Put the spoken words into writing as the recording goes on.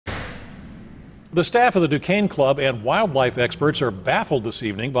The staff of the Duquesne Club and wildlife experts are baffled this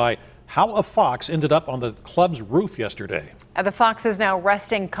evening by how a fox ended up on the club's roof yesterday. The fox is now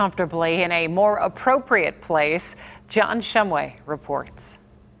resting comfortably in a more appropriate place. John Shumway reports.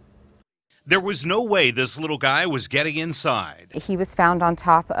 There was no way this little guy was getting inside. He was found on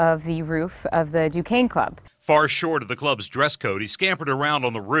top of the roof of the Duquesne Club. Far short of the club's dress code, he scampered around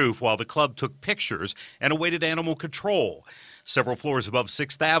on the roof while the club took pictures and awaited animal control. Several floors above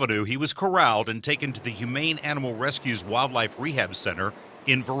 6th Avenue, he was corralled and taken to the Humane Animal Rescue's Wildlife Rehab Center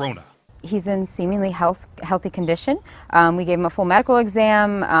in Verona. He's in seemingly healthy condition. We gave him a full medical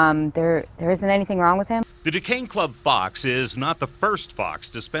exam. There isn't anything wrong with him. The Duquesne Club fox is not the first fox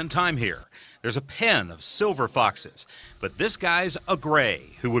to spend time here. There's a pen of silver foxes, but this guy's a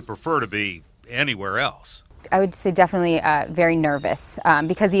gray who would prefer to be anywhere else. I would say definitely very nervous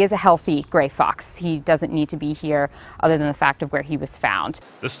because he is a healthy gray fox. He doesn't need to be here other than the fact of where he was found.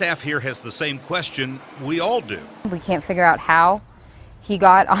 The staff here has the same question we all do. We can't figure out how he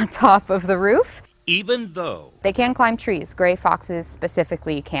got on top of the roof. Even though they can climb trees, gray foxes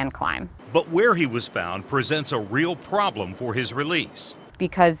specifically can climb. But where he was found presents a real problem for his release.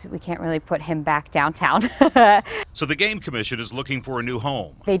 Because we can't really put him back downtown. So the Game Commission is looking for a new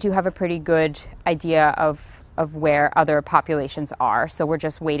home. They do have a pretty good idea of where other populations are, so we're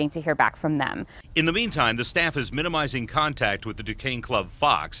just waiting to hear back from them. In the meantime, the staff is minimizing contact with the Duquesne Club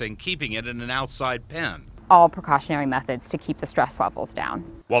fox and keeping it in an outside pen. All precautionary methods to keep the stress levels down.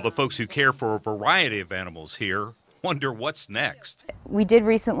 While the folks who care for a variety of animals here wonder what's next. We did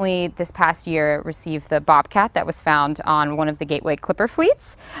recently, this past year, receive the bobcat that was found on one of the Gateway Clipper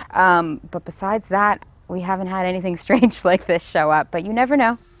fleets. But besides that, we haven't had anything strange like this show up, but you never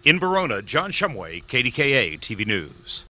know. In Verona, John Shumway, KDKA-TV News.